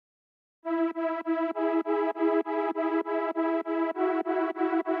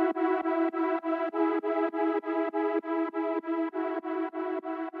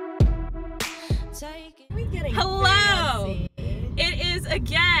Hello! It is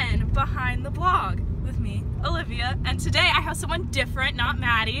again Behind the Blog with me, Olivia, and today I have someone different, not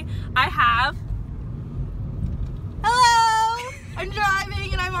Maddie. I have... Hello! I'm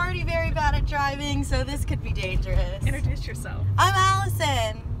driving and I'm already very bad at driving, so this could be dangerous. Introduce yourself. I'm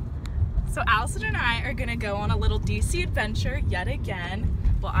Allison. So Allison and I are gonna go on a little DC adventure yet again.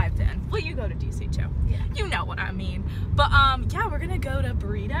 Well, I've been. Well, you go to DC too. Yeah. You know what I mean. But yeah, we're gonna go to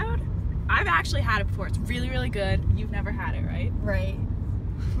Buredo. I've actually had it before. It's really, really good. You've never had it, right? Right.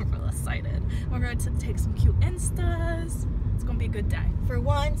 We're real excited. We're going to take some cute Instas. It's going to be a good day. For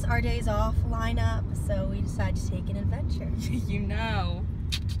once, our days off line up, so we decided to take an adventure. You know.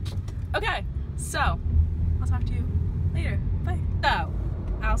 Okay, so I'll talk to you later. Bye. So,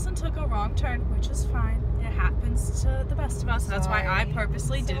 Allison took a wrong turn, which is fine. It happens to the best of us. That's why I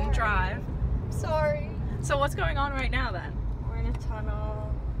purposely didn't drive. Sorry. So what's going on right now then? We're in a tunnel.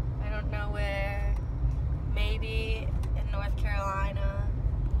 I don't know where. Maybe in North Carolina.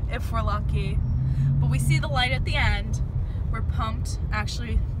 If we're lucky. But we see the light at the end. We're pumped.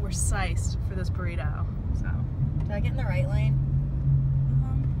 Actually, we're psyched for this burrito. So. Did I get in the right lane?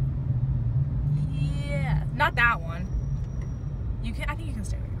 Yeah. Not that one. You can. I think you can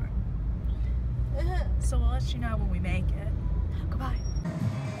stay where you are. So we'll let you know when we make it. Goodbye.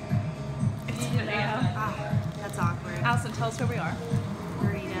 It's video. Ah, that's awkward. Allison, tell us where we are.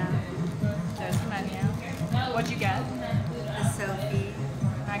 Burrito. There's the menu. What'd you get? The Sophie.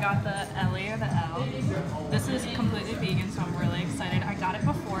 I got the Ellie or the L. This is completely vegan, so I'm really excited. I got it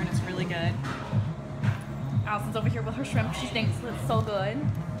before and it's really good. Allison's over here with her shrimp. She thinks it's so good.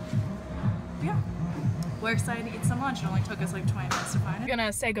 Yeah. We're excited to eat some lunch. It only took us like 20 minutes to find it. I'm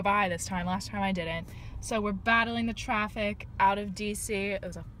gonna say goodbye this time. Last time I didn't. So we're battling the traffic out of DC. It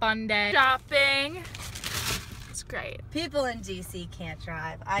was a fun day. Shopping. It's great. People in DC can't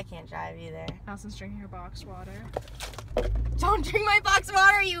drive. I can't drive either. Allison's drinking her boxed water. Don't drink my box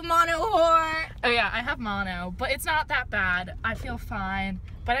water, you mono whore! Oh yeah, I have mono, but it's not that bad. I feel fine,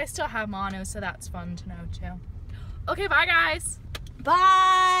 but I still have mono, so that's fun to know too. Okay, bye guys!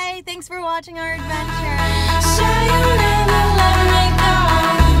 Bye! Thanks for watching our adventure.